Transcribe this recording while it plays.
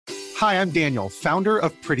Hi, I'm Daniel, founder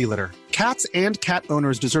of Pretty Litter. Cats and cat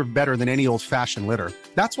owners deserve better than any old-fashioned litter.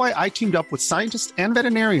 That's why I teamed up with scientists and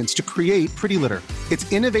veterinarians to create Pretty Litter.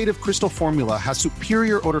 Its innovative crystal formula has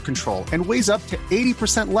superior odor control and weighs up to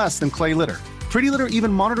 80% less than clay litter. Pretty Litter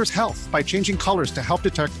even monitors health by changing colors to help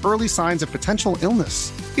detect early signs of potential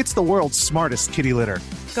illness. It's the world's smartest kitty litter.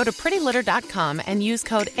 Go to prettylitter.com and use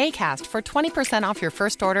code ACAST for 20% off your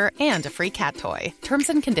first order and a free cat toy. Terms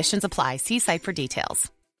and conditions apply. See site for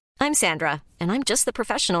details. I'm Sandra, and I'm just the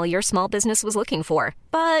professional your small business was looking for.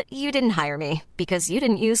 But you didn't hire me because you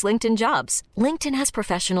didn't use LinkedIn Jobs. LinkedIn has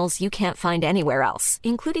professionals you can't find anywhere else,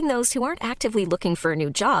 including those who aren't actively looking for a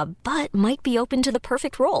new job, but might be open to the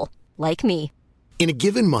perfect role, like me. In a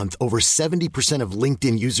given month, over 70% of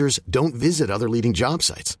LinkedIn users don't visit other leading job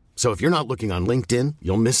sites. So if you're not looking on LinkedIn,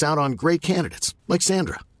 you'll miss out on great candidates like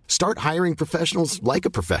Sandra. Start hiring professionals like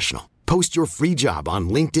a professional. Post your free job on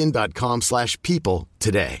linkedin.com/people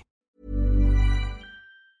today.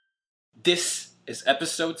 This is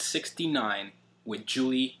episode 69 with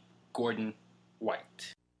Julie Gordon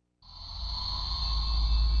White.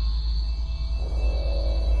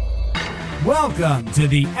 Welcome to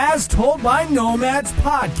the As Told by Nomads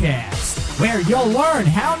podcast, where you'll learn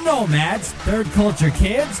how nomads, third culture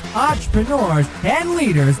kids, entrepreneurs, and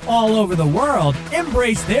leaders all over the world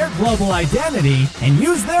embrace their global identity and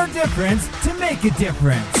use their difference to make a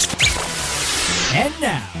difference. And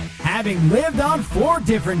now, having lived on 4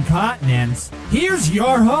 different continents, here's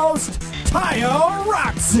your host, Tayo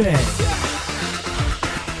Roxy.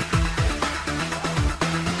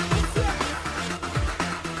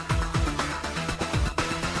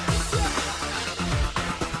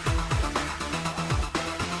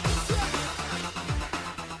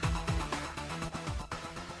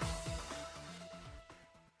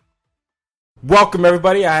 Welcome,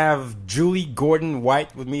 everybody. I have Julie Gordon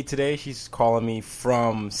White with me today. She's calling me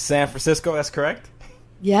from San Francisco. That's correct?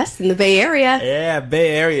 Yes, in the Bay Area. Yeah,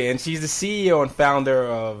 Bay Area. And she's the CEO and founder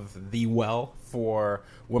of The Well for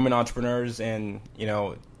women entrepreneurs. And, you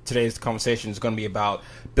know, today's conversation is going to be about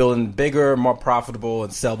building bigger, more profitable,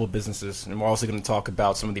 and sellable businesses. And we're also going to talk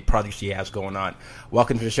about some of the projects she has going on.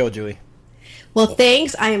 Welcome to the show, Julie. Well,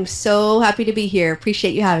 thanks. I am so happy to be here.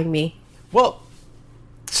 Appreciate you having me. Well,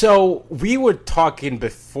 so we were talking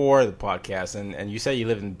before the podcast, and you said you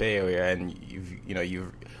live in the Bay Area, and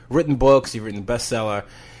you've written books, you've written bestseller,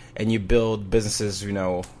 and you build businesses, and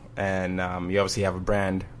you obviously have a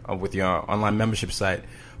brand with your online membership site.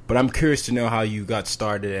 But I'm curious to know how you got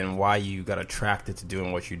started and why you got attracted to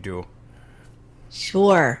doing what you do.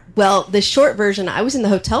 Sure. Well, the short version, I was in the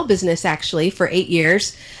hotel business actually for 8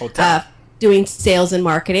 years. Hotel. Doing sales and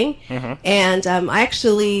marketing. Mm-hmm. And I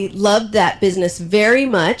actually loved that business very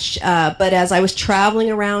much. But as I was traveling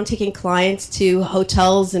around, taking clients to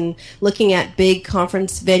hotels and looking at big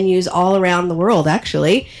conference venues all around the world,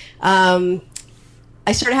 actually, I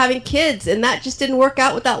started having kids. And that just didn't work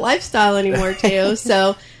out with that lifestyle anymore, Teo.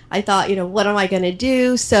 So I thought, what am I going to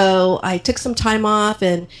do? So I took some time off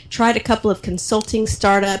and tried a couple of consulting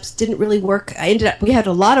startups. Didn't really work. We had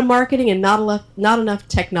a lot of marketing and not enough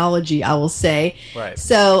technology, I will say. Right.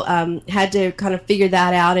 So had to kind of figure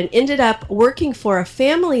that out and ended up working for a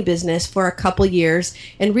family business for a couple years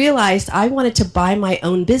and realized I wanted to buy my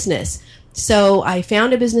own business. So I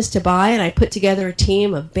found a business to buy, and I put together a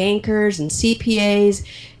team of bankers and CPAs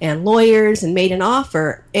and lawyers and made an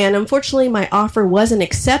offer. And unfortunately, my offer wasn't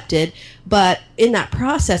accepted. But in that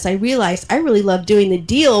process, I realized I really loved doing the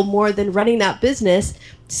deal more than running that business.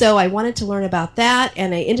 So I wanted to learn about that,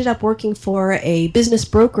 and I ended up working for a business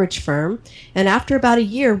brokerage firm. And after about a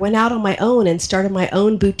year, went out on my own and started my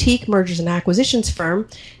own boutique mergers and acquisitions firm.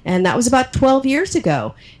 And that was about 12 years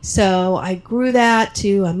ago. So I grew that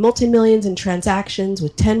to multi-millions in transactions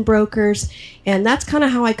with 10 brokers. And that's kind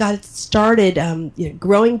of how I got started,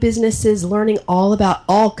 growing businesses, learning all about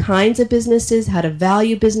all kinds of businesses, how to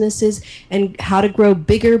value businesses, and how to grow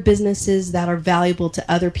bigger businesses that are valuable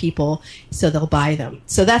to other people so they'll buy them.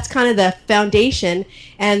 So that's kind of the foundation.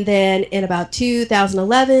 And then in about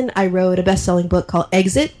 2011, I wrote a best-selling book called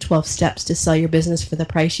Exit, 12 Steps to Sell Your Business for the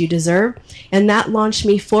Price You Deserve. And that launched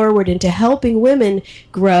me forward into helping women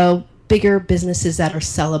grow bigger businesses that are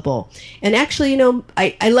sellable. And actually,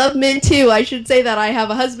 I love men too. I should say that I have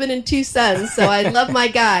a husband and 2 sons, so I love my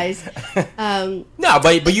guys. No,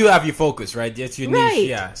 but you have your focus, right? That's your niche. Right.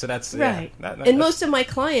 Yeah, so that's right. Yeah, and most of my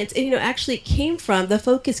clients, actually the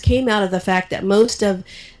focus came out of the fact that most of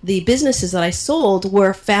the businesses that I sold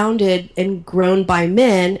were founded and grown by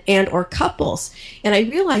men and or couples. And I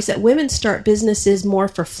realized that women start businesses more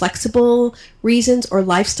for flexible reasons or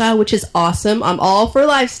lifestyle, which is awesome. I'm all for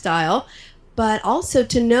lifestyle. but also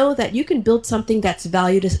to know that you can build something that's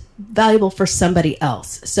valuable for somebody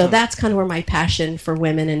else. So that's kind of where my passion for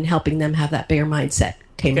women and helping them have that bigger mindset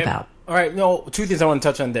came about. All right, two things I want to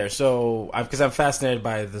touch on there. So, because I'm fascinated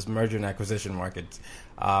by this merger and acquisition market.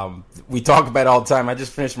 We talk about it all the time. I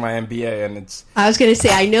just finished my MBA, and it's... I was going to say,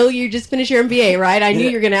 I know you just finished your MBA, right? I knew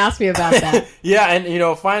you were going to ask me about that. Yeah,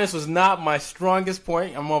 and, finance was not my strongest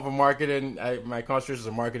point. I'm more of a marketing... my concentration is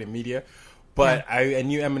a marketing media. But I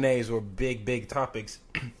knew M&As were big topics.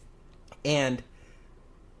 And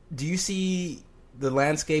do you see the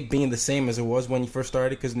landscape being the same as it was when you first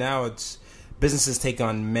started? Because now it's... businesses take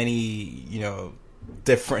on many,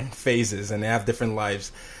 different phases, and they have different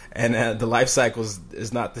lives. And the life cycle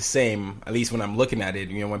is not the same, at least when I'm looking at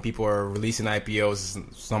it. When people are releasing IPOs,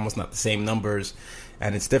 it's almost not the same numbers,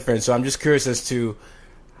 and it's different. So I'm just curious as to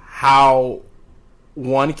how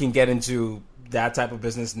one can get into that type of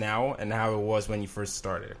business now and how it was when you first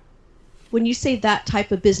started. When you say that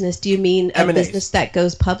type of business, do you mean a M&As. business that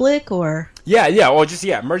goes public, or? Yeah, or just,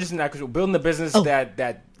 mergers and acquisitions, building a business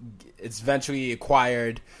that it's eventually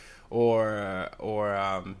acquired or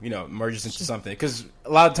merges into something. Because a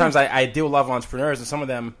lot of times I deal with a lot of entrepreneurs, and some of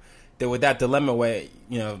them, they're with that dilemma where,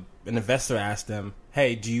 an investor asks them,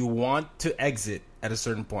 hey, do you want to exit at a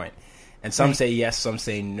certain point? And some say yes, some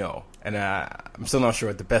say no. And I'm still not sure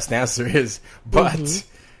what the best answer is, but,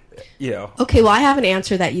 Okay, well, I have an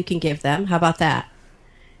answer that you can give them. How about that?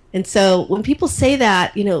 And so when people say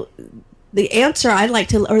that, the answer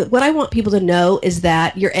or what I want people to know is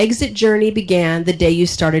that your exit journey began the day you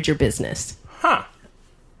started your business. Huh.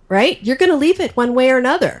 Right? You're going to leave it one way or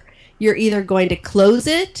another. You're either going to close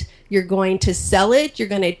it, you're going to sell it, you're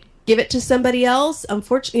going to give it to somebody else.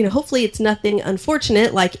 Unfortunately, hopefully it's nothing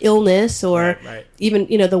unfortunate like illness or even,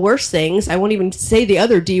 the worst things. I won't even say the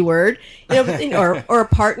other D word, or a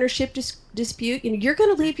partnership dispute. You're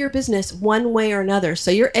going to leave your business one way or another.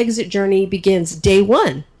 So your exit journey begins day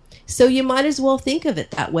one. So you might as well think of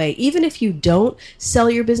it that way. Even if you don't sell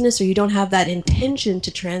your business or you don't have that intention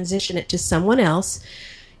to transition it to someone else,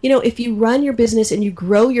 if you run your business and you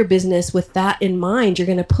grow your business with that in mind, you're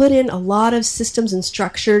going to put in a lot of systems and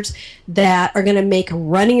structures that are going to make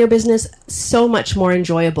running your business so much more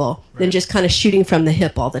enjoyable than just kind of shooting from the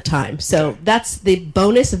hip all the time. So that's the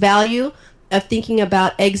bonus value of thinking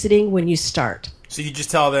about exiting when you start. So you just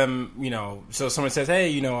tell them, so someone says,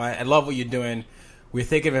 hey, I love what you're doing. We're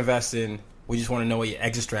thinking of investing. We just want to know what your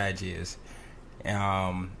exit strategy is.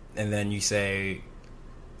 And then you say,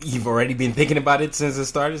 you've already been thinking about it since the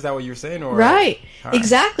start? Is that what you're saying? Or? Right.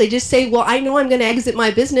 Exactly. Just say, well, I know I'm going to exit my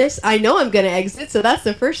business. I know I'm going to exit. So that's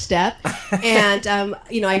the first step. And,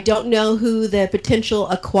 I don't know who the potential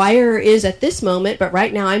acquirer is at this moment. But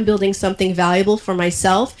right now I'm building something valuable for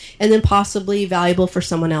myself and then possibly valuable for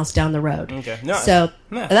someone else down the road. Okay. That's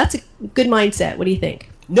a good mindset. What do you think?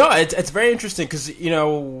 No, it's very interesting because,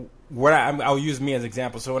 I'll use me as an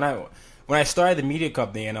example. So when I started the media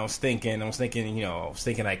company and I was thinking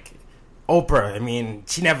like Oprah, I mean,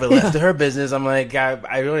 she never left her business. I'm like,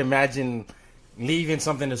 I don't imagine leaving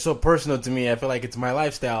something that's so personal to me. I feel like it's my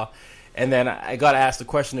lifestyle. And then I got asked the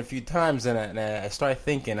question a few times and I started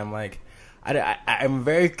thinking, I'm like, I'm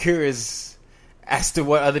very curious as to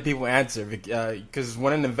what other people answer, because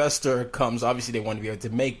when an investor comes, obviously they want to be able to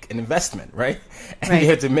make an investment, right? And they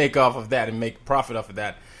have to make off of that and make profit off of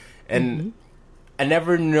that. And I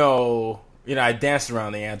never know, I danced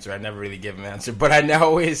around the answer. I never really give an answer, but I now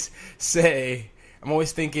always say, I'm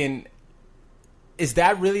always thinking, is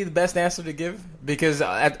that really the best answer to give? Because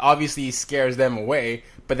that obviously scares them away,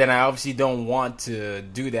 but then I obviously don't want to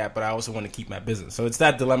do that, but I also want to keep my business. So it's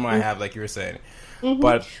that dilemma I have, like you were saying.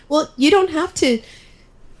 But well, you don't have to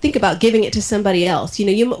think about giving it to somebody else.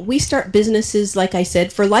 We start businesses, like I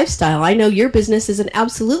said, for lifestyle. I know your business is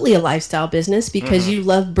absolutely a lifestyle business because you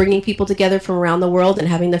love bringing people together from around the world and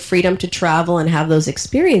having the freedom to travel and have those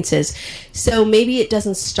experiences. So maybe it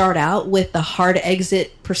doesn't start out with the hard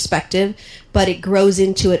exit perspective, but it grows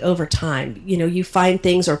into it over time. You find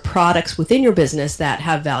things or products within your business that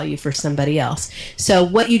have value for somebody else. So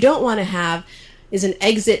what you don't want to have is an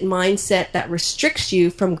exit mindset that restricts you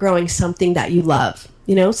from growing something that you love.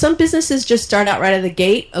 Some businesses just start out right out of the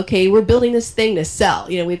gate. Okay, we're building this thing to sell.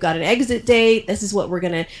 We've got an exit date. This is what we're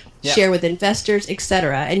going to share with investors,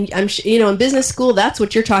 etc. And I'm in business school, that's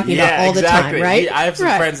what you're talking about all the time, right? I have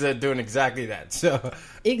some friends that are doing exactly that. So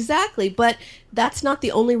exactly, but that's not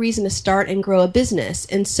the only reason to start and grow a business.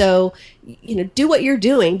 And so, do what you're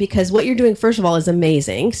doing, because what you're doing, first of all, is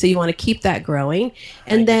amazing. So you want to keep that growing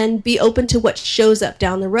and then be open to what shows up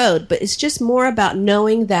down the road. But it's just more about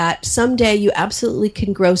knowing that someday you absolutely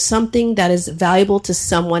can grow something that is valuable to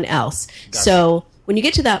someone else. Gotcha. So when you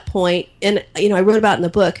get to that point, and I wrote about in the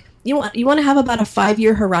book, you want to have about a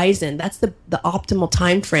 5-year horizon. That's the optimal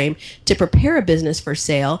time frame to prepare a business for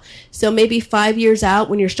sale. So maybe 5 years out,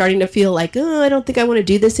 when you're starting to feel like, I don't think I want to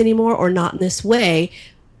do this anymore, or not in this way,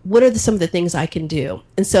 what are some of the things I can do?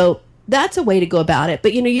 And so that's a way to go about it.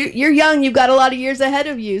 But you're young, you've got a lot of years ahead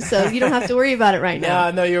of you, so you don't have to worry about it right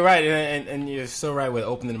now. No, you're right, and you're so right with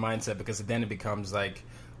opening the mindset, because then it becomes like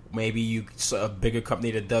maybe a bigger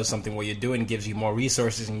company that does something what you're doing gives you more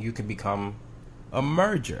resources, and you can become a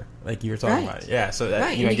merger, like you were talking about. Yeah, so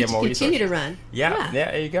that you get more resources. Continue to run. Yeah,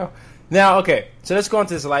 there you go. Now, okay, so let's go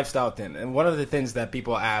into this lifestyle thing. And one of the things that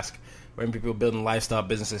people ask when people are building lifestyle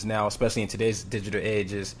businesses now, especially in today's digital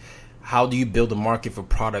age, is how do you build a market for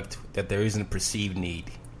product that there isn't a perceived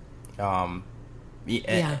need? And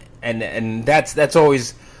that's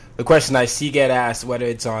always the question I see get asked, whether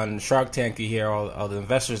it's on Shark Tank you hear all the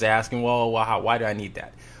investors asking, why do I need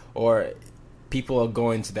that? Or people are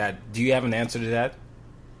going to that. Do you have an answer to that?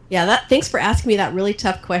 Yeah, thanks for asking me that really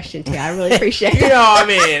tough question, T. I really appreciate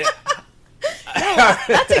it.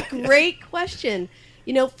 That's a great question.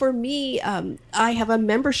 For me, I have a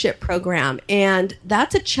membership program, and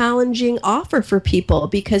that's a challenging offer for people,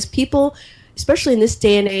 because people, especially in this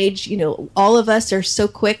day and age, all of us are so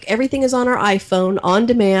quick. Everything is on our iPhone, on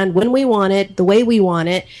demand, when we want it, the way we want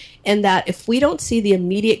it. And that if we don't see the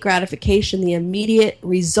immediate gratification, the immediate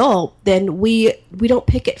result, then we don't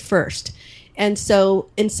pick it first. And so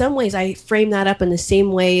in some ways, I frame that up in the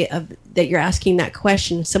same way that you're asking that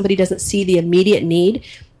question. Somebody doesn't see the immediate need,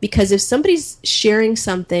 because if somebody's sharing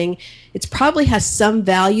something, it probably has some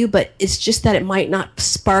value, but it's just that it might not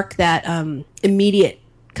spark that immediate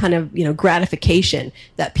kind of gratification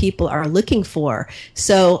that people are looking for.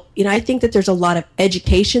 So I think that there's a lot of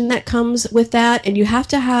education that comes with that, and you have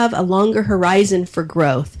to have a longer horizon for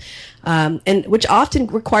growth, and which often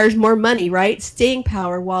requires more money, right? Staying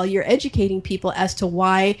power, while you're educating people as to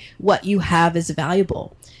why what you have is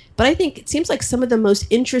valuable. But I think it seems like some of the most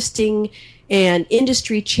interesting and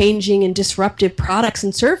industry changing and disruptive products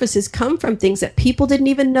and services come from things that people didn't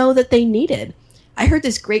even know that they needed. I heard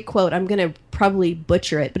this great quote. I'm going to probably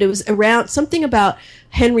butcher it, but it was around something about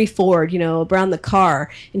Henry Ford, around the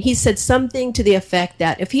car. And he said something to the effect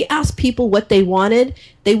that if he asked people what they wanted,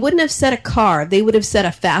 they wouldn't have said a car. They would have said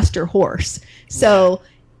a faster horse. So,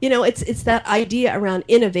 it's that idea around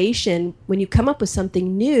innovation. When you come up with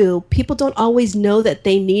something new, people don't always know that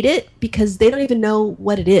they need it, because they don't even know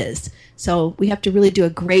what it is. So we have to really do a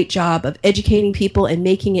great job of educating people and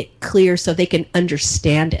making it clear so they can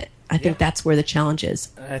understand it. I think that's where the challenge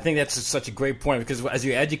is. I think that's such a great point, because as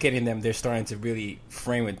you're educating them, they're starting to really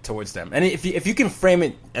frame it towards them. And if you can frame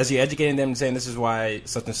it as you're educating them, saying this is why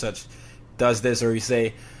such and such does this, or you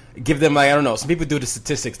say, give them, like, I don't know, some people do the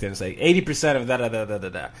statistics then, say 80% of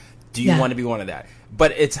da-da-da-da-da-da. Do you want to be one of that?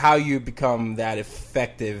 But it's how you become that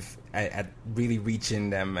effective at really reaching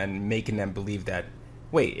them and making them believe that,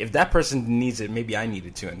 wait, if that person needs it, maybe I need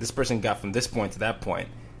it too. And this person got from this point to that point.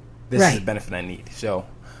 This is the benefit I need. So...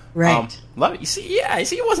 Right. Love it. You see,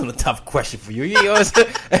 it wasn't a tough question for you.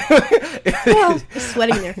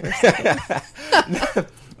 Sweating there for a second.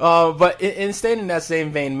 But in staying in that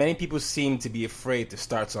same vein, many people seem to be afraid to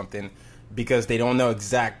start something because they don't know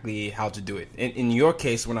exactly how to do it. In your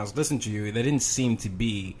case, when I was listening to you, there didn't seem to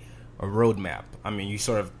be a roadmap. I mean, you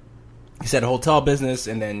said hotel business,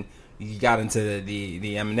 and then you got into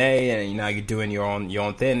the M&A, and now you're doing your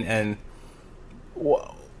own thing. And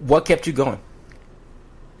what kept you going?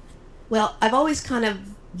 Well, I've always kind of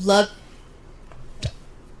loved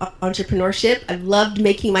entrepreneurship. I've loved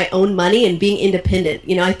making my own money and being independent.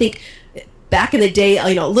 I think back in the day,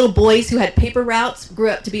 little boys who had paper routes grew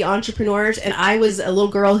up to be entrepreneurs, and I was a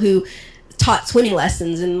little girl who taught swimming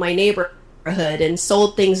lessons in my neighborhood and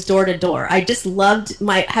sold things door to door. I just loved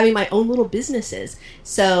having my own little businesses.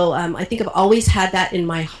 So I think I've always had that in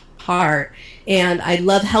my heart, and I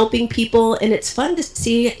love helping people, and it's fun to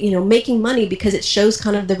see making money, because it shows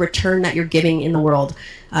kind of the return that you're giving in the world.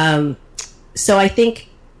 So I think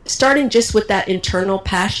starting just with that internal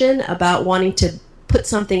passion about wanting to put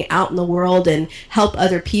something out in the world and help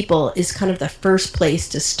other people is kind of the first place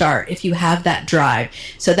to start if you have that drive.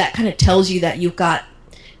 So that kind of tells you that you've got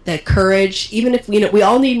the courage, even if we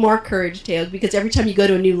all need more courage, Teo, because every time you go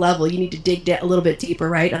to a new level, you need to dig a little bit deeper,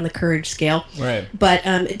 right, on the courage scale. Right. But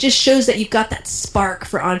it just shows that you've got that spark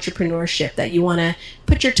for entrepreneurship, that you want to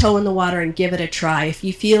put your toe in the water and give it a try. If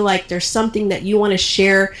you feel like there's something that you want to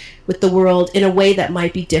share with the world in a way that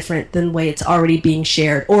might be different than the way it's already being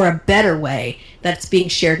shared, or a better way that's being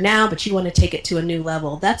shared now, but you want to take it to a new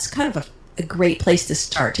level, that's kind of a great place to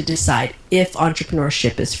start to decide if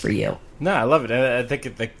entrepreneurship is for you. No, I love it. I think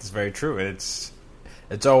it's very true.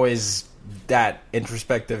 it's always that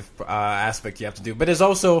introspective aspect you have to do. But there's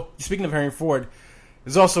also, speaking of Henry Ford,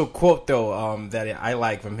 there's also a quote though that I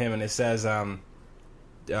like from him, and it says,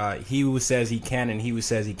 "He who says he can and he who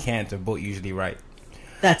says he can't are both usually right."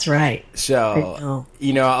 That's right. So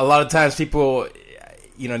a lot of times people,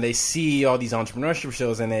 they see all these entrepreneurship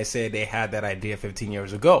shows and they say they had that idea 15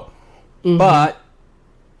 years ago, but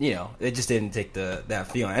they just didn't take that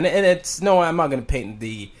feeling. And it's I'm not going to paint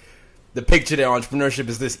the picture that entrepreneurship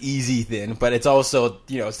is this easy thing, but it's also,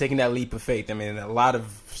 it's taking that leap of faith. I mean, a lot of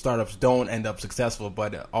startups don't end up successful,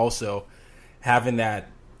 but also having that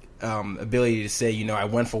ability to say, I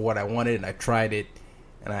went for what I wanted and I tried it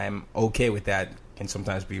and I'm okay with that can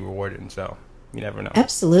sometimes be rewarding. So you never know.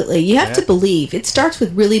 Absolutely. You have to believe. It starts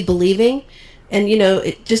with really believing and,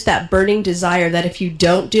 just that burning desire that if you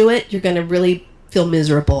don't do it, you're going to really feel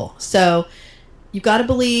miserable. So you got to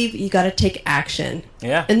believe, you got to take action.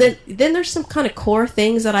 Yeah. And then there's some kind of core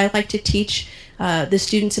things that I like to teach the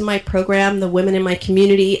students in my program, the women in my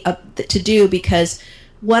community to do, because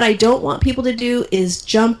what I don't want people to do is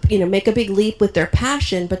jump, make a big leap with their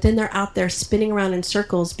passion, but then they're out there spinning around in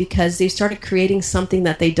circles because they started creating something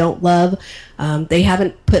that they don't love. They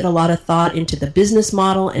haven't put a lot of thought into the business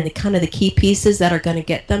model and the key pieces that are going to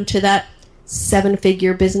get them to that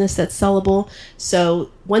 7-figure business that's sellable.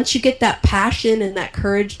 So once you get that passion and that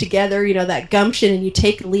courage together, that gumption, and you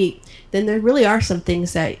take a leap, then there really are some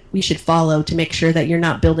things that we should follow to make sure that you're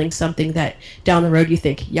not building something that down the road you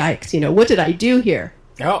think, yikes, what did I do here?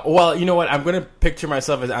 Oh, well, you know what? I'm going to picture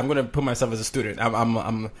myself I'm going to put myself as a student.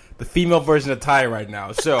 I'm the female version of Ty right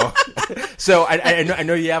now. So, I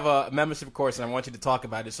know you have a membership course, and I want you to talk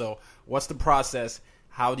about it. So, what's the process?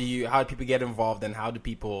 How do people get involved, and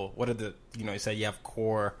what are the, you say you have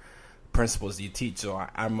core principles you teach? So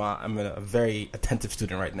I'm a very attentive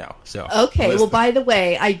student right now. So okay, well, by the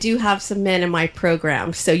way, I do have some men in my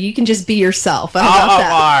program, so you can just be yourself. How about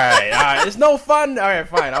that? All right. It's no fun. All right,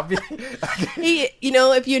 fine. I'll be.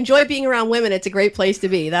 If you enjoy being around women, it's a great place to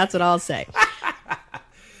be. That's what I'll say.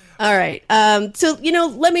 All right. So,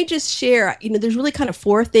 let me just share, there's really kind of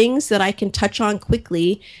 4 things that I can touch on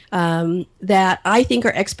quickly that I think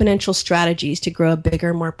are exponential strategies to grow a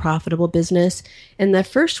bigger, more profitable business. And the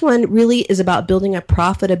first one really is about building a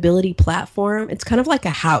profitability platform. It's kind of like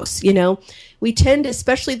a house, We tend to,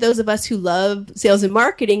 especially those of us who love sales and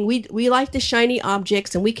marketing, we like the shiny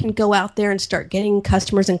objects, and we can go out there and start getting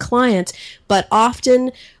customers and clients. But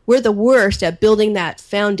often we're the worst at building that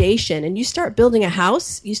foundation. And you start building a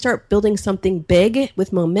house, you start building something big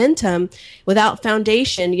with momentum. Without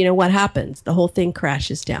foundation, what happens? The whole thing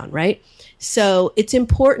crashes down, right? So it's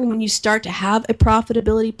important when you start to have a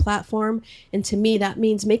profitability platform. And to me, that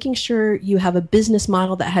means making sure you have a business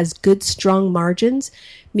model that has good, strong margins,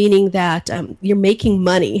 meaning that you're making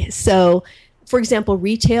money. So, for example,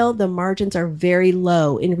 retail, the margins are very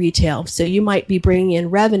low in retail. So you might be bringing in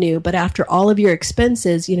revenue, but after all of your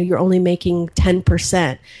expenses, you're only making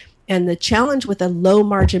 10%. And the challenge with a low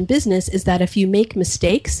margin business is that if you make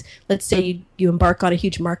mistakes, let's say you embark on a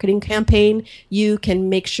huge marketing campaign, you can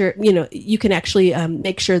make sure, you can actually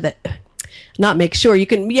make sure that make sure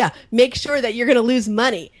that you're going to lose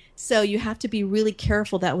money. So you have to be really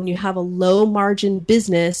careful that when you have a low margin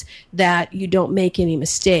business that you don't make any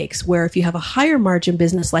mistakes. Where if you have a higher margin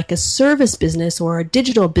business like a service business or a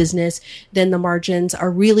digital business, then the margins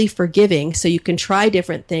are really forgiving. So you can try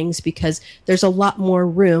different things because there's a lot more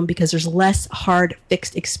room because there's less hard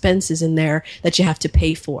fixed expenses in there that you have to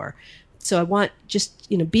pay for. So I want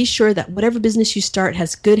be sure that whatever business you start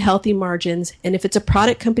has good, healthy margins. And if it's a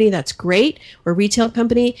product company, that's great, or retail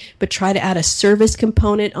company, but try to add a service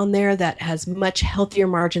component on there that has much healthier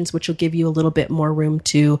margins, which will give you a little bit more room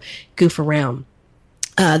to goof around.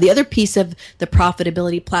 The other piece of the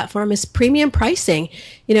profitability platform is premium pricing.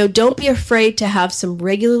 Don't be afraid to have some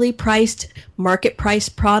regularly priced, market price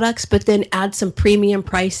products, but then add some premium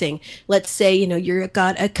pricing. Let's say, you've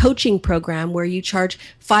got a coaching program where you charge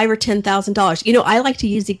 $5,000 or $10,000. I like to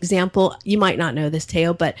use the example, you might not know this,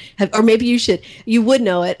 Teo, or maybe you would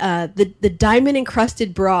know it, the diamond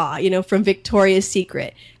encrusted bra, from Victoria's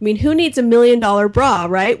Secret. I mean, who needs $1 million bra,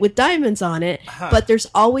 right? With diamonds on it. But there's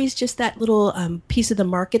always just that little piece of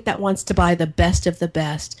the market that wants to buy the best of the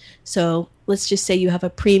best. So let's just say you have a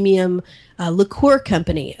premium liqueur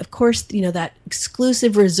company. Of course, that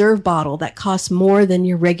exclusive reserve bottle that costs more than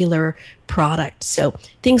your regular product. So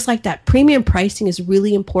things like that. Premium pricing is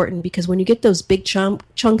really important because when you get those big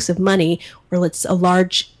chunks of money, or a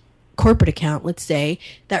large corporate account, let's say,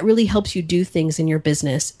 that really helps you do things in your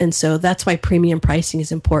business. And so that's why premium pricing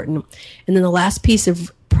is important. And then the last piece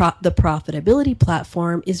of the profitability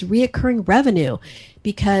platform is reoccurring revenue,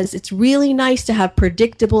 because it's really nice to have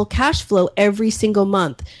predictable cash flow every single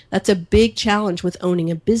month. That's a big challenge with owning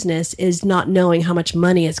a business, is not knowing how much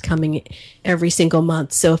money is coming every single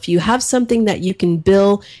month. So if you have something that you can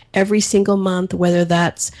bill every single month, whether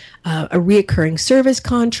that's a reoccurring service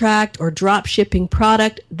contract or drop shipping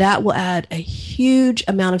product, that will add a huge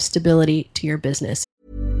amount of stability to your business.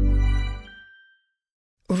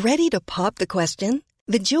 Ready to pop the question?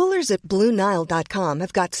 The jewelers at BlueNile.com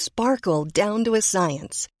have got sparkle down to a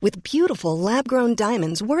science with beautiful lab-grown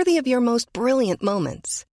diamonds worthy of your most brilliant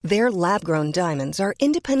moments. Their lab-grown diamonds are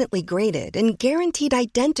independently graded and guaranteed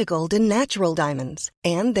identical to natural diamonds,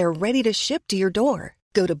 and they're ready to ship to your door.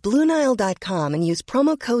 Go to BlueNile.com and use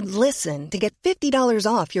promo code LISTEN to get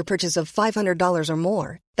 $50 off your purchase of $500 or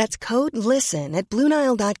more. That's code LISTEN at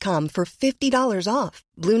BlueNile.com for $50 off.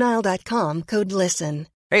 BlueNile.com, code LISTEN.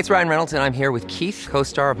 Hey, it's Ryan Reynolds, and I'm here with Keith,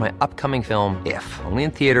 co-star of my upcoming film, If, only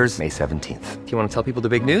in theaters May 17th. Do you want to tell people the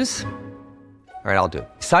big news? All right, I'll do it.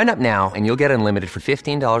 Sign up now and you'll get unlimited for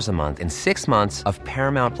 $15 a month and 6 months of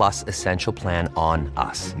Paramount Plus Essential Plan on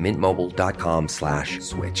us.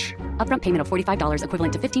 MintMobile.com/switch. Upfront payment of $45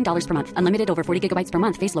 equivalent to $15 per month. Unlimited over 40 gigabytes per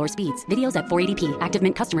month. Face lower speeds. Videos at 480p. Active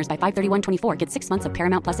Mint customers by 531.24 get 6 months of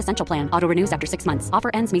Paramount Plus Essential Plan. Auto renews after 6 months. Offer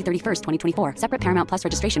ends May 31st, 2024. Separate Paramount Plus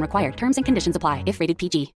registration required. Terms and conditions apply if rated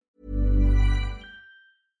PG.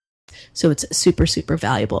 So it's super, super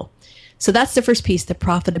valuable. So that's the first piece, the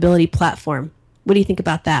profitability platform. What do you think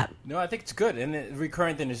about that? No, I think it's good, and the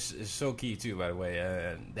recurring thing is so key too. By the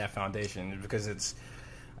way, that foundation, because it's,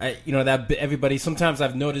 that everybody. Sometimes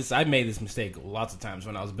I've noticed I made this mistake lots of times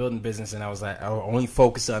when I was building business, and I was like, I only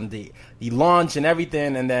focus on the launch and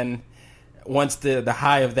everything, and then once the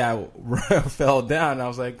high of that fell down, I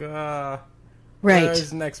was like, right,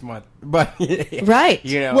 where's next month? But right,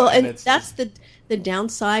 well, and that's the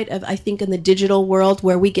downside of, I think, in the digital world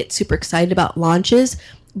where we get super excited about launches.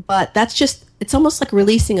 But that's just, it's almost like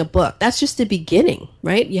releasing a book. That's just the beginning,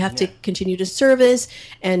 right? You have to continue to service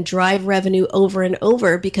and drive revenue over and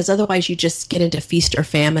over, because otherwise you just get into feast or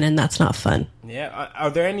famine, and that's not fun. Yeah. Are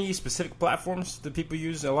there any specific platforms that people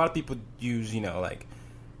use? A lot of people use, like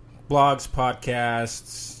blogs,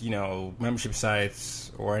 podcasts, membership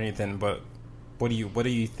sites or anything. But what do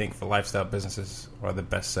you think for lifestyle businesses are the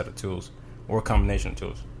best set of tools or a combination of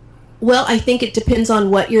tools? Well, I think it depends on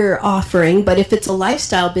what you're offering, but if it's a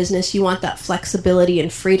lifestyle business, you want that flexibility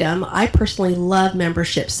and freedom. I personally love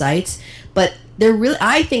membership sites, but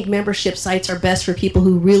I think membership sites are best for people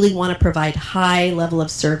who really want to provide high level of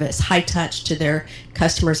service, high touch to their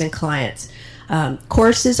customers and clients.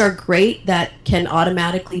 Courses are great that can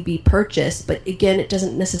automatically be purchased, but again, it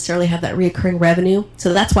doesn't necessarily have that recurring revenue.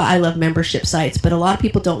 So that's why I love membership sites, but a lot of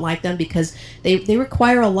people don't like them because they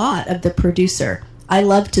require a lot of the producer. I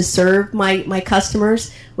love to serve my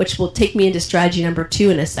customers, which will take me into strategy number 2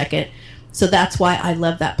 in a second. So that's why I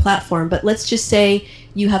love that platform. But let's just say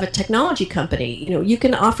you have a technology company. You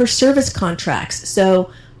can offer service contracts. So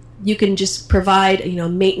you can just provide,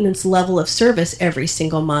 maintenance level of service every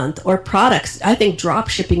single month, or products. I think drop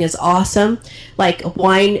shipping is awesome, like a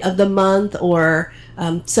wine of the month or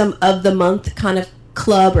some of the month kind of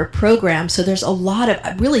club or program. So there's a lot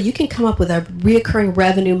of, really, you can come up with a reoccurring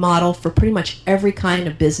revenue model for pretty much every kind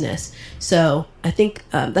of business. So I think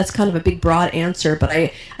that's kind of a big broad answer, but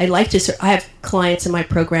I like to, I have clients in my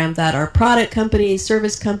program that are product companies,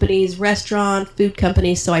 service companies, restaurant, food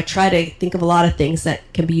companies. So I try to think of a lot of things that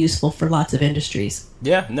can be useful for lots of industries.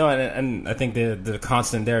 Yeah, no, and I think the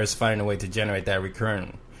constant there is finding a way to generate that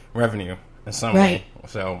recurring revenue in some way.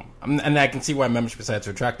 So, and I can see why membership sites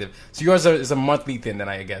are attractive. So yours is a monthly thing then,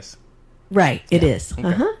 I guess. Right, it is.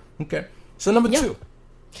 Okay. Okay. So number 2.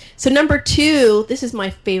 So number 2, this is my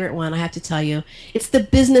favorite one, I have to tell you. It's the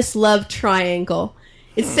business love triangle.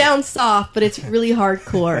 It sounds soft, but it's really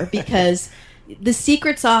hardcore, because the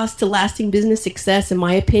secret sauce to lasting business success, in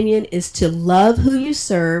my opinion, is to love who you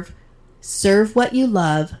serve what you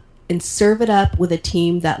love, and serve it up with a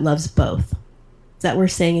team that loves both. Is that what we're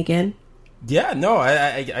saying again? Yeah, no,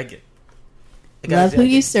 I get. Love who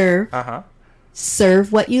you serve.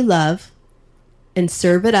 Serve what you love, and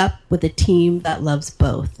serve it up with a team that loves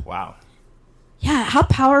both. Wow. Yeah, how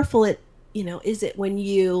powerful is it when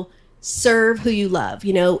you serve who you love?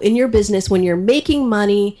 In your business, when you're making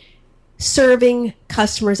money, serving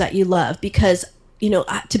customers that you love. Because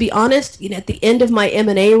to be honest, at the end of my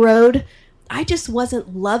M&A road, I just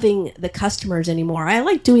wasn't loving the customers anymore. I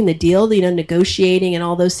like doing the deal, negotiating and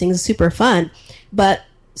all those things, super fun. But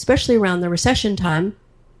especially around the recession time,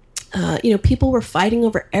 people were fighting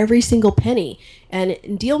over every single penny. And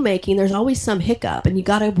in deal making, there's always some hiccup, and you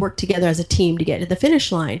got to work together as a team to get to the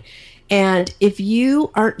finish line. And if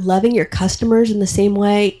you aren't loving your customers in the same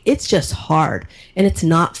way, it's just hard and it's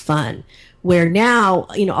not fun. Where now,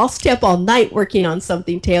 I'll stay up all night working on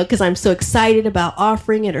something, Teo, because I'm so excited about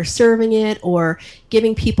offering it or serving it or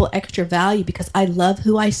giving people extra value because I love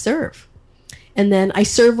who I serve. And then I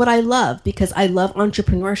serve what I love because I love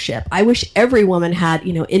entrepreneurship. I wish every woman had,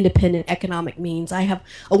 independent economic means. I have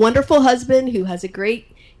a wonderful husband who has a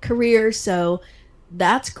great career, so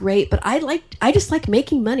that's great. But I just like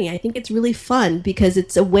making money. I think it's really fun because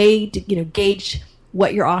it's a way to, gauge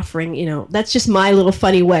what you're offering. That's just my little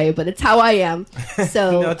funny way, but it's how I am.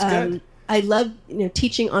 So No, it's good. I love,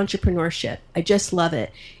 teaching entrepreneurship. I just love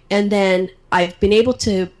it. And then I've been able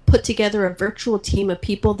to put together a virtual team of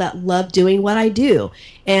people that love doing what I do.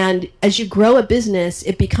 And as you grow a business,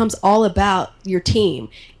 it becomes all about your team.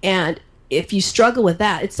 And if you struggle with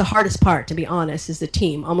that, it's the hardest part, to be honest, is the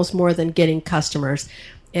team, almost more than getting customers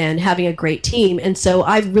and having a great team. And so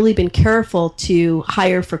I've really been careful to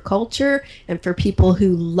hire for culture and for people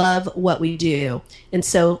who love what we do. And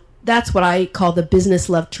so that's what I call the business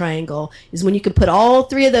love triangle, is when you can put all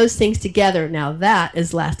three of those things together. Now that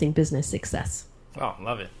is lasting business success. Oh,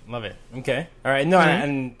 love it. Love it. Okay. All right. No,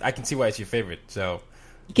 and I can see why it's your favorite. So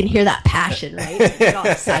you can hear that passion, right? You get all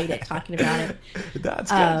excited talking about it.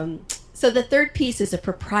 That's good. So the third piece is a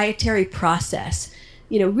proprietary process.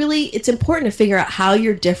 Really, it's important to figure out how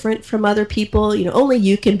you're different from other people. Only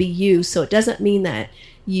you can be you. So it doesn't mean that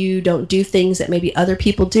you don't do things that maybe other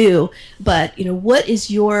people do. But, what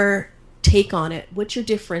is your take on it? What's your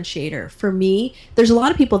differentiator? For me, there's a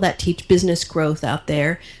lot of people that teach business growth out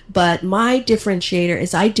there. But my differentiator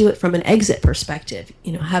is I do it from an exit perspective.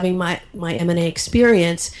 Having my M&A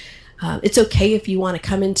experience, it's okay if you want to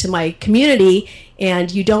come into my community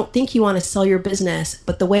and you don't think you want to sell your business,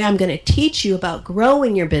 but the way I'm going to teach you about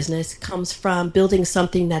growing your business comes from building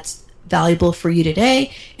something that's valuable for you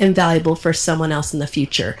today and valuable for someone else in the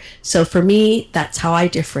future. So for me, that's how I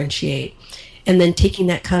differentiate. And then taking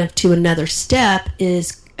that kind of to another step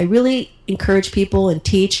is I really encourage people and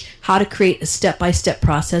teach how to create a step-by-step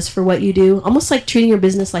process for what you do, almost like treating your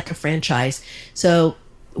business like a franchise. So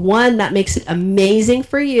one, that makes it amazing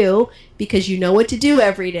for you because you know what to do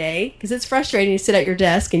every day, because it's frustrating to sit at your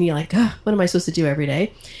desk and you're like, oh, what am I supposed to do every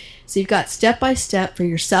day? So you've got step-by-step for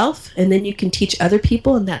yourself, and then you can teach other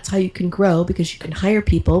people, and that's how you can grow, because you can hire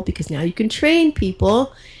people, because now you can train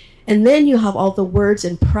people, and then you have all the words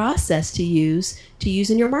and process to use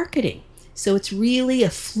in your marketing. So it's really a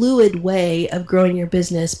fluid way of growing your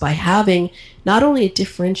business by having not only a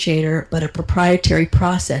differentiator, but a proprietary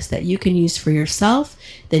process that you can use for yourself,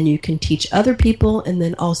 then you can teach other people, and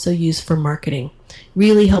then also use for marketing.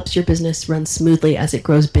 Really helps your business run smoothly as it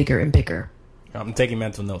grows bigger and bigger. I'm taking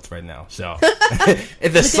mental notes right now. So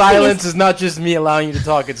the silence is not just me allowing you to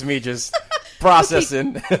talk. It's me just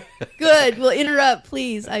processing. Good. We'll interrupt,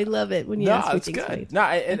 please. I love it when you ask me it's things. Good. No,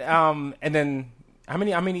 and then how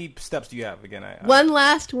many steps do you have again? One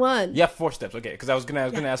last one. Yeah, 4 steps. Okay, because I was gonna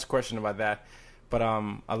ask a question about that, but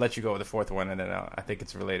I'll let you go with the 4th one, and then I think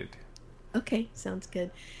it's related. Okay, sounds good.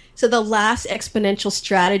 So the last exponential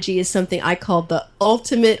strategy is something I call the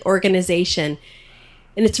ultimate organization.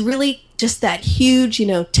 And it's really just that huge,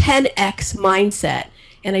 10x mindset.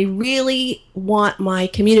 And I really want my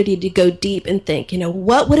community to go deep and think,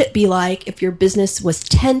 what would it be like if your business was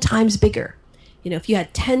 10 times bigger? If you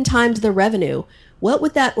had 10 times the revenue, what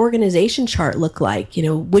would that organization chart look like?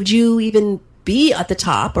 Would you even be at the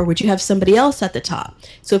top, or would you have somebody else at the top?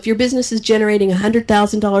 So if your business is generating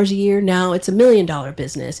 $100,000 a year, now it's $1 million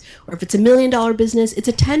business. Or if it's $1 million business, it's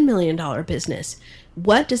a $10 million business.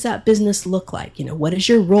 What does that business look like? What is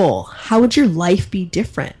your role? How would your life be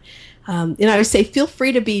different? I would say feel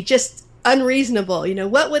free to be just unreasonable.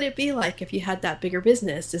 What would it be like if you had that bigger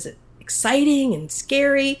business? Is it exciting and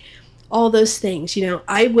scary? All those things.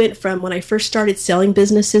 I went from when I first started selling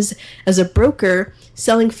businesses as a broker,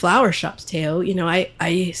 selling flower shops, Teo.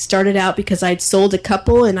 I started out because I'd sold a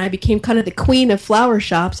couple and I became kind of the queen of flower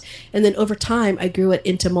shops. And then over time, I grew it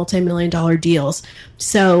into multi-million-dollar deals.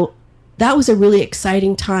 So that was a really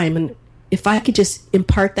exciting time. And if I could just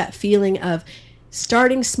impart that feeling of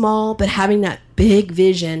starting small, but having that big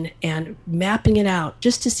vision and mapping it out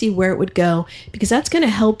just to see where it would go, because that's going to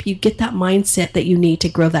help you get that mindset that you need to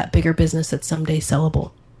grow that bigger business that's someday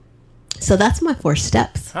sellable. So that's my 4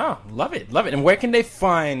 steps. Oh, love it. Love it. And where can they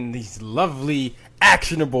find these lovely,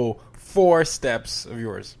 actionable 4 steps of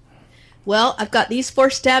yours? Well, I've got these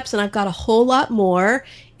 4 steps and I've got a whole lot more.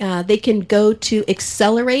 They can go to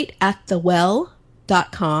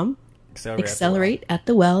accelerateatthewell.com.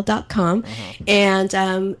 accelerateatthewell.com.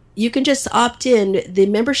 And you can just opt in. The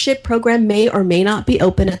membership program may or may not be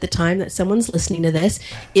open at the time that someone's listening to this.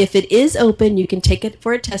 If it is open, you can take it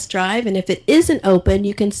for a test drive. And if it isn't open,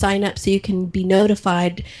 you can sign up so you can be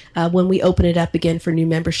notified when we open it up again for new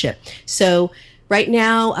membership. So right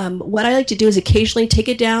now, what I like to do is occasionally take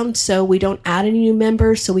it down so we don't add any new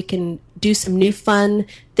members, so we can do some new fun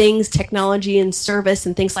things, technology and service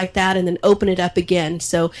and things like that, and then open it up again.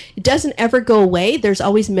 So it doesn't ever go away. There's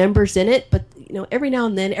always members in it, but every now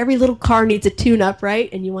and then, every little car needs a tune-up, right?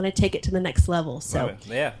 And you want to take it to the next level. So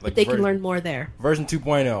yeah, like they can learn more there. Version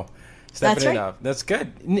 2.0. That's right. Up. That's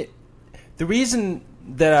good. The reason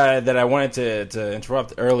that I wanted to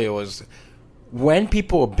interrupt earlier was when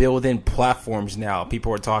people build in platforms now,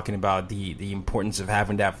 people are talking about the importance of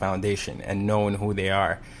having that foundation and knowing who they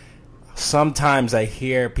are. Sometimes I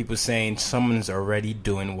hear people saying someone's already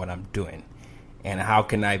doing what I'm doing, and how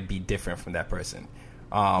can I be different from that person?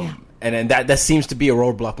 And then that seems to be a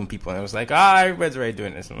roadblock when people. And it was like, everybody's already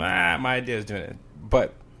doing this. My idea is doing it.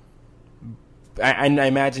 But I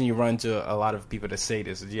imagine you run into a lot of people that say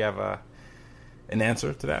this. Do you have an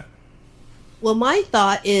answer to that? Well, my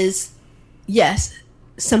thought is, yes,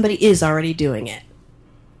 somebody is already doing it.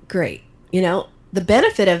 Great. The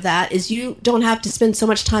benefit of that is you don't have to spend so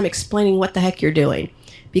much time explaining what the heck you're doing,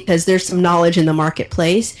 because there's some knowledge in the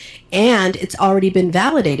marketplace and it's already been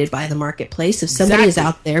validated by the marketplace if somebody is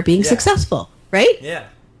out there being successful, right? Yeah.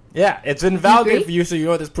 Yeah, it's been validated for you, so you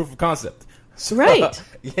know there's proof of concept. So, right.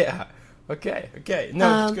 Yeah. Okay.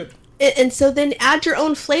 No, it's good. And so then add your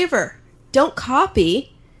own flavor. Don't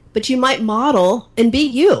copy, but you might model and be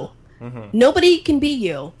you. Mm-hmm. Nobody can be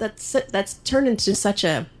you. That's turned into such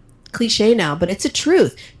a cliche now, but it's a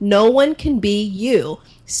truth. No one can be you.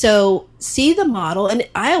 So see the model, and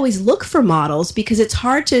I always look for models because it's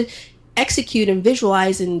hard to execute and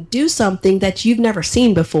visualize and do something that you've never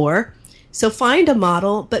seen before. So find a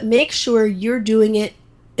model, but make sure you're doing it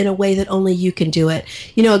in a way that only you can do it.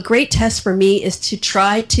 A great test for me is to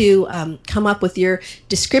try to come up with your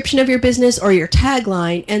description of your business or your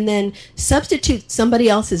tagline, and then substitute somebody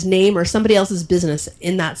else's name or somebody else's business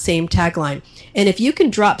in that same tagline. And if you can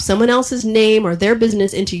drop someone else's name or their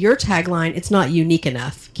business into your tagline, it's not unique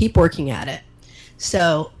enough. Keep working at it.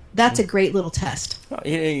 So that's a great little test.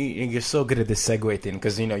 You're so good at this segue thing,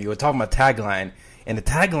 because you were talking about tagline. And the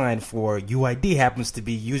tagline for UID happens to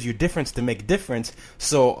be use your difference to make a difference.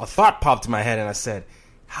 So a thought popped in my head and I said,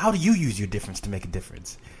 how do you use your difference to make a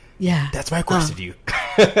difference? Yeah. That's my question to you.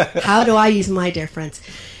 How do I use my difference?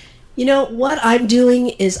 What I'm doing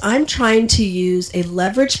is I'm trying to use a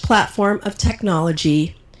leveraged platform of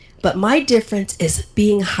technology, but my difference is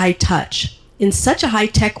being high touch. In such a high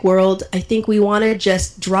tech world, I think we want to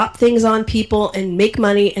just drop things on people and make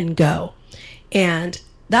money and go. And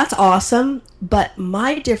that's awesome, but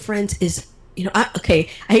my difference is, I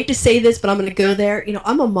hate to say this, but I'm going to go there.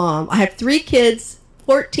 I'm a mom. I have 3 kids,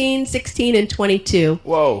 14, 16, and 22.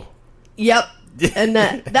 Whoa. Yep. And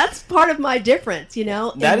that's part of my difference,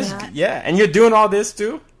 That is, and you're doing all this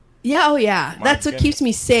too? Yeah, oh yeah. That's what keeps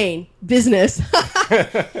me sane, business.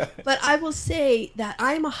 But I will say that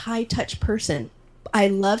I'm a high-touch person. I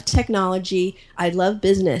love technology, I love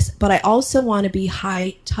business, but I also want to be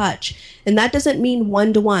high touch. And that doesn't mean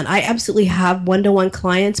one-to-one. I absolutely have one-to-one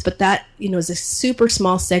clients, but that, is a super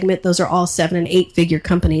small segment. Those are all 7- and 8-figure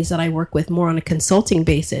companies that I work with more on a consulting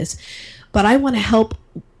basis. But I want to help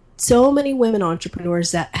so many women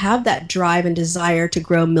entrepreneurs that have that drive and desire to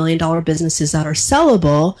grow $1 million businesses that are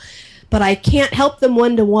sellable, but I can't help them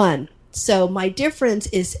one-to-one. So my difference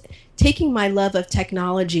is taking my love of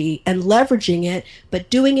technology and leveraging it, but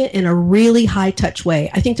doing it in a really high touch way.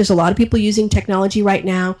 I think there's a lot of people using technology right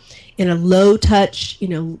now in a low touch,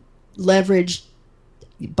 leverage,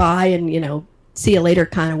 buy and, see you later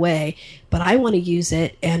kind of way. But I want to use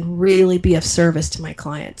it and really be of service to my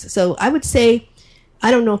clients. So I would say, I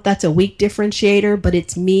don't know if that's a weak differentiator, but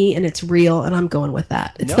it's me and it's real, and I'm going with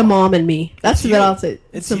that. It's the mom and me. That's what I'll say.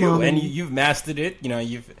 It's the mom and you've mastered it.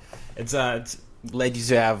 It's led you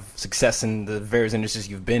to have success in the various industries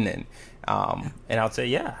you've been in. And I'll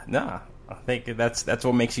say, I think that's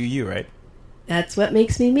what makes you, right? That's what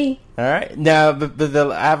makes me me. All right. Now,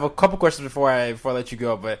 I have a couple questions before I let you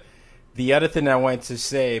go. But the other thing I wanted to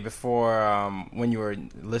say before, when you were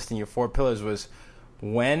listing your 4 pillars, was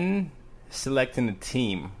when selecting a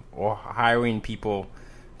team or hiring people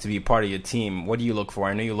to be part of your team, what do you look for?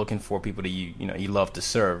 I know you're looking for people that you love to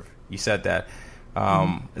serve. You said that.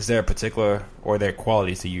 Is there a particular or there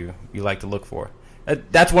qualities that you like to look for?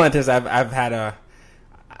 That's one of the things I've had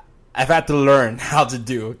to learn how to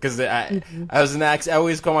do, because I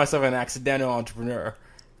always call myself an accidental entrepreneur,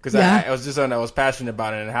 Because I was just something I was passionate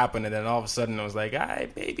about it and it happened, and then all of a sudden I was like,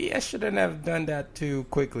 maybe I shouldn't have done that too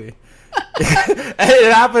quickly. And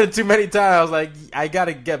it happened too many times. I was like, I got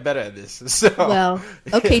to get better at this. So, well,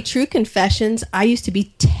 okay, true confessions. I used to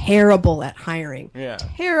be terrible at hiring. Yeah.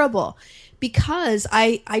 Terrible. Because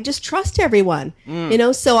I just trust everyone, you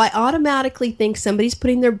know, so I automatically think somebody's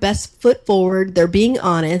putting their best foot forward. They're being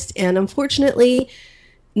honest. And unfortunately,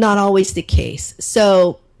 not always the case.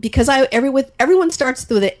 So because everyone starts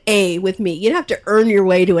with an A with me. You don't have to earn your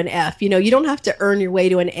way to an F. You know, you don't have to earn your way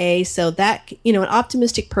to an A. So that, you know, an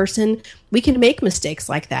optimistic person, we can make mistakes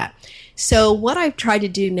like that. So what I've tried to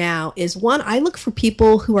do now is, one, I look for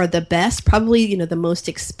people who are the best, probably, you know, the most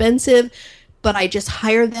expensive, but I just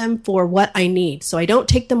hire them for what I need. So I don't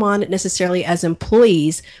take them on necessarily as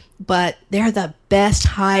employees, but they're the best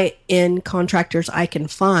high-end contractors I can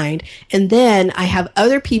find. And then I have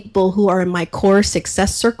other people who are in my core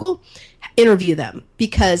success circle, interview them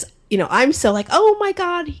because, you know, I'm so like, oh my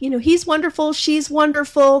God, you know, he's wonderful, she's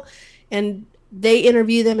wonderful. And they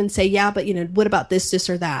interview them and say, yeah, but, you know, what about this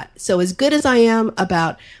or that? So as good as I am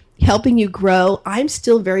about helping you grow, I'm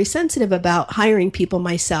still very sensitive about hiring people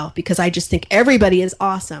myself because I just think everybody is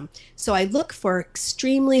awesome. So I look for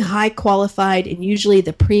extremely high qualified and usually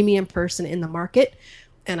the premium person in the market,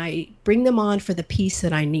 and I bring them on for the piece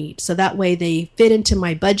that I need. So that way they fit into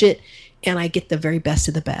my budget and I get the very best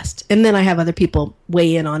of the best. And then I have other people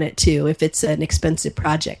weigh in on it too if it's an expensive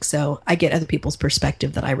project. So I get other people's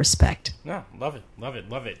perspective that I respect. No, love it.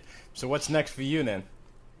 So what's next for you then?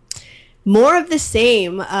 More of the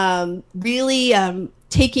same, really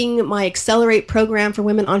taking my Accelerate program for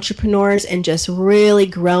women entrepreneurs and just really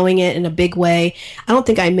growing it in a big way. I don't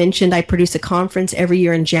think I mentioned I produce a conference every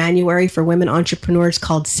year in January for women entrepreneurs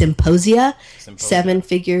called Symposia. 7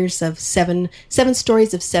 stories of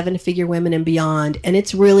 7-figure women and beyond. And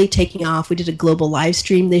it's really taking off. We did a global live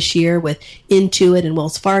stream this year with Intuit and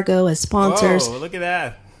Wells Fargo as sponsors. Oh, look at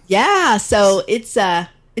that. Yeah, so it's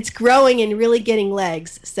growing and really getting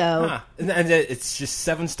legs. So and it's just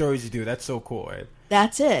 7 stories you do. That's so cool, right?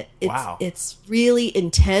 That's it. Wow. It's really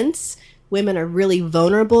intense. Women are really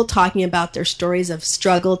vulnerable, talking about their stories of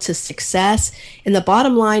struggle to success. And the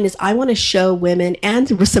bottom line is I want to show women and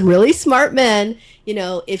some really smart men, you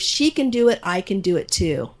know, if she can do it, I can do it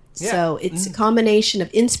too. Yeah. So it's a combination of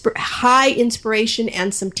high inspiration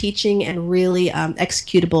and some teaching and really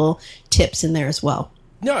executable tips in there as well.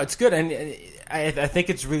 No, it's good. And I think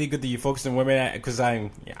it's really good that you focus on women because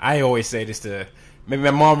I always say this to, maybe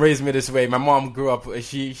my mom raised me this way. My mom grew up,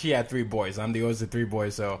 she had 3 boys. I'm the oldest of 3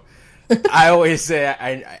 boys, so I always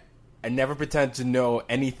say I never pretend to know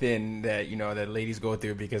anything that, you know, that ladies go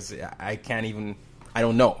through because I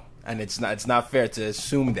don't know. And it's not fair to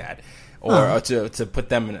assume that or to put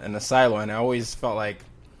them in a silo. And I always felt like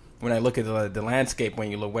when I look at the landscape,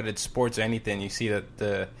 when you look, whether it's sports or anything, you see that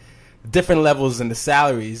the different levels in the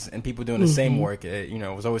salaries and people doing the same work, you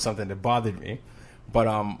know, it was always something that bothered me. But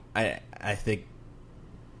I think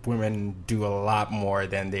women do a lot more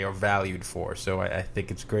than they are valued for. So I think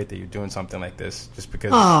it's great that you're doing something like this just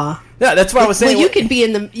because. Yeah, that's what I was saying. Well, you can be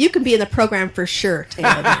in the program for sure,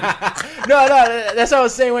 Taylor. No, that's what I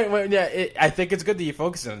was saying. I think it's good that you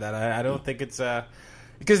focus on that. I don't think it's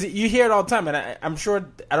because you hear it all the time, and I'm sure,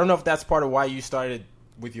 I don't know if that's part of why you started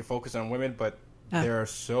with your focus on women, but there are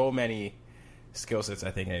so many skill sets,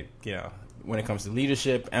 I think, you know, when it comes to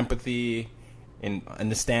leadership, empathy, and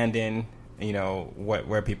understanding, you know,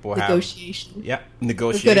 where people have... Negotiation. Yeah,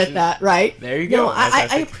 negotiation. We're good at that, right? There you go. No,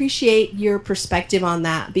 I appreciate your perspective on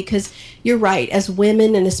that because you're right. As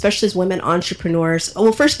women, and especially as women entrepreneurs,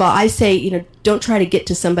 well, first of all, I say, you know, don't try to get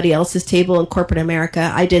to somebody else's table in corporate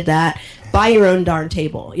America. I did that. Buy your own darn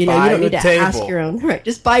table. You know, you don't need to ask your own. Right,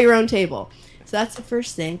 just buy your own table. So that's the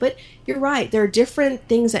first thing. But you're right. There are different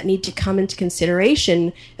things that need to come into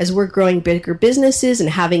consideration as we're growing bigger businesses and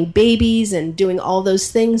having babies and doing all those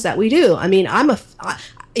things that we do. I mean, I'm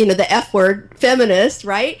the F word, feminist,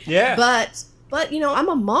 right? Yeah. But, you know, I'm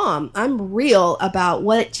a mom. I'm real about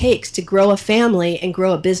what it takes to grow a family and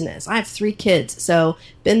grow a business. I have 3 kids. So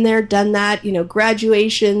been there, done that, you know,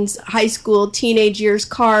 graduations, high school, teenage years,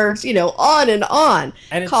 cars, you know, on and on.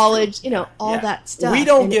 And college, you know, all that stuff.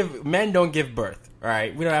 Men don't give birth.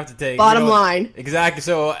 Right, we don't have to take bottom line. Exactly.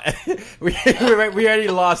 So we already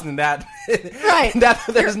lost in that. Right.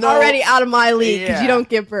 There's already out of my league because you don't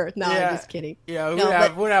give birth. No, yeah. I'm just kidding. Yeah,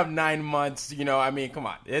 we have 9 months. You know, I mean, come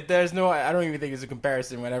on. There's no. I don't even think it's a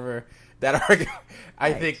comparison. Whenever that argument,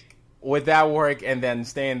 I think with that work and then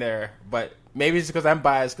staying there. But maybe it's because I'm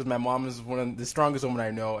biased because my mom is one of the strongest women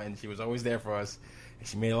I know, and she was always there for us. And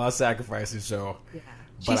she made a lot of sacrifices. So. Yeah.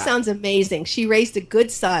 She sounds amazing. She raised a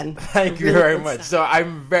good son. Thank you very much. So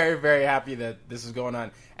I'm very, very happy that this is going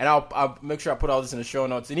on. And I'll make sure I put all this in the show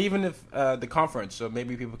notes. And even if the conference, so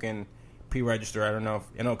maybe people can pre-register. I don't know if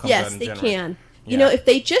it comes out in Yes, general. they can. Yeah. You know, if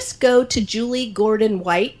they just go to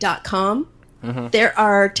juliegordonwhite.com, there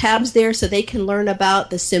are tabs there so they can learn about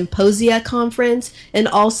the Symposia conference and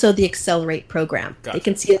also the Accelerate program. Gotcha. They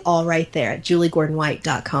can see it all right there at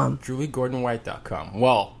juliegordonwhite.com. juliegordonwhite.com.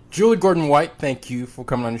 Well, Julie Gordon White, thank you for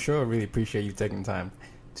coming on the show. I really appreciate you taking time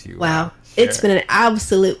to Wow. share. It's been an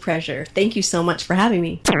absolute pleasure. Thank you so much for having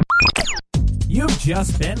me. You've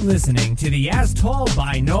just been listening to the As Told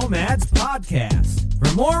by Nomads podcast.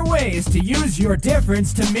 For more ways to use your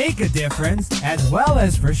difference to make a difference, as well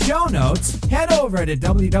as for show notes, head over to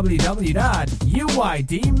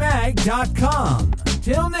www.uydmag.com.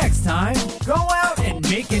 Till next time, go out and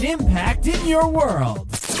make an impact in your world.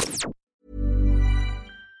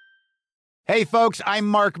 Hey, folks, I'm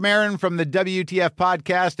Mark Maron from the WTF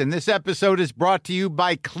Podcast, and this episode is brought to you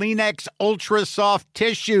by Kleenex Ultra Soft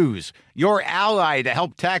Tissues, your ally to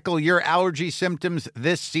help tackle your allergy symptoms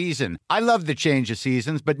this season. I love the change of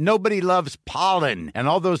seasons, but nobody loves pollen and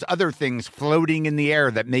all those other things floating in the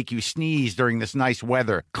air that make you sneeze during this nice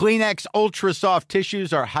weather. Kleenex Ultra Soft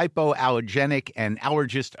Tissues are hypoallergenic and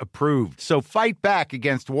allergist approved, so fight back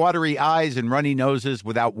against watery eyes and runny noses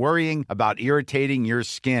without worrying about irritating your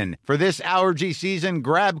skin. For this allergy season,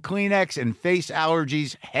 grab Kleenex and face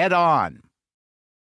allergies head on.